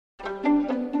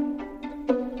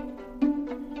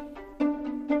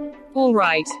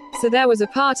Alright, so there was a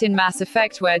part in Mass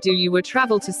Effect where you would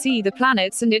travel to see the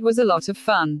planets, and it was a lot of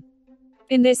fun.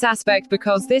 In this aspect,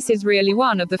 because this is really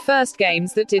one of the first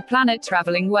games that did planet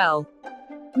traveling well.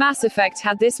 Mass Effect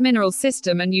had this mineral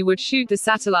system, and you would shoot the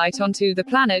satellite onto the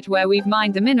planet where we've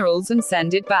mined the minerals and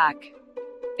send it back.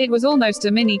 It was almost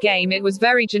a mini game. It was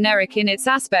very generic in its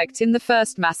aspect in the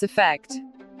first Mass Effect.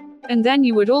 And then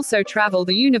you would also travel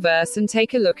the universe and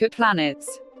take a look at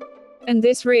planets. And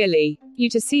this really, you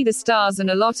to see the stars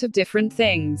and a lot of different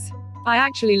things. I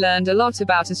actually learned a lot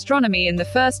about astronomy in the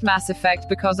first Mass Effect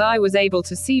because I was able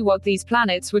to see what these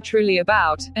planets were truly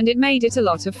about, and it made it a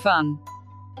lot of fun.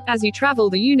 As you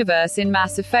travel the universe in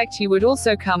Mass Effect, you would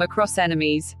also come across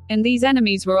enemies, and these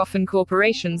enemies were often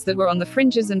corporations that were on the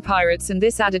fringes and pirates, and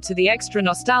this added to the extra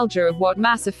nostalgia of what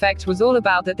Mass Effect was all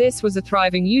about, that this was a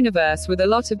thriving universe with a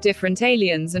lot of different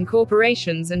aliens and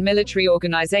corporations and military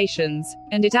organizations,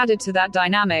 and it added to that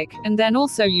dynamic. And then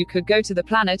also you could go to the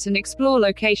planet and explore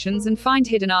locations and find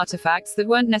hidden artifacts that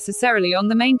weren't necessarily on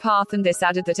the main path, and this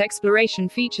added that exploration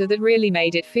feature that really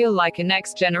made it feel like a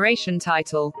next generation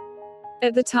title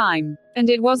at the time. And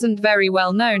it wasn't very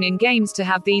well known in games to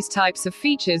have these types of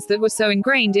features that were so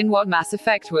ingrained in what Mass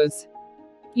Effect was.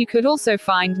 You could also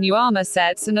find new armor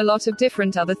sets and a lot of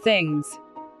different other things.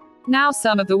 Now,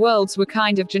 some of the worlds were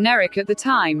kind of generic at the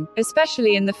time,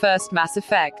 especially in the first Mass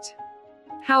Effect.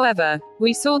 However,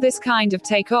 we saw this kind of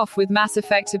take off with Mass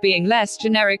Effect being less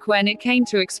generic when it came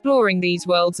to exploring these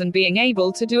worlds and being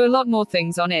able to do a lot more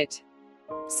things on it.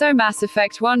 So Mass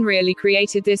Effect 1 really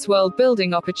created this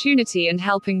world-building opportunity and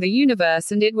helping the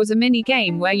universe, and it was a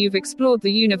mini-game where you've explored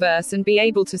the universe and be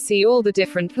able to see all the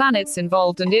different planets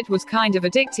involved, and it was kind of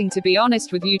addicting, to be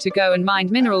honest with you, to go and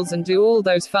mine minerals and do all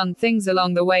those fun things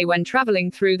along the way when traveling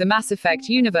through the Mass Effect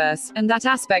universe, and that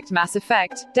aspect Mass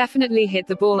Effect definitely hit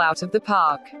the ball out of the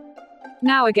park.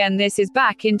 Now again, this is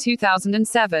back in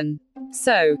 2007.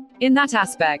 So, in that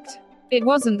aspect, it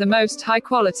wasn't the most high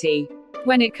quality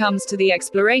when it comes to the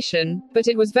exploration, but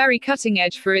it was very cutting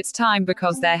edge for its time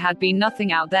because there had been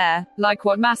nothing out there like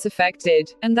what Mass Effect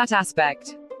did, and that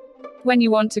aspect. When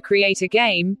you want to create a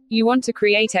game, you want to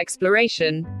create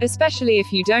exploration, especially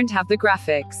if you don't have the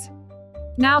graphics.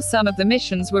 Now, some of the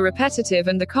missions were repetitive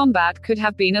and the combat could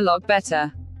have been a lot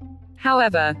better.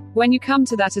 However, when you come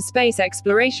to that space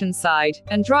exploration side,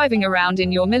 and driving around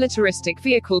in your militaristic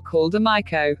vehicle called a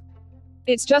Myco,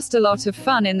 it's just a lot of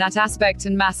fun in that aspect.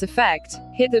 And Mass Effect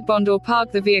hit that bond or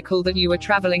park the vehicle that you were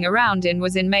traveling around in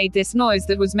was in made this noise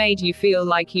that was made you feel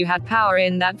like you had power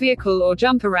in that vehicle, or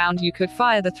jump around. You could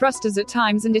fire the thrusters at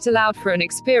times, and it allowed for an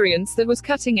experience that was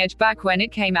cutting edge back when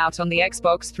it came out on the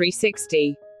Xbox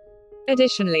 360.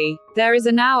 Additionally, there is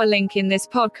now a link in this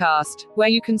podcast where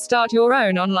you can start your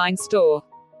own online store.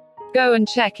 Go and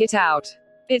check it out.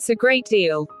 It's a great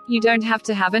deal. You don't have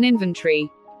to have an inventory.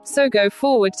 So go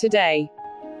forward today.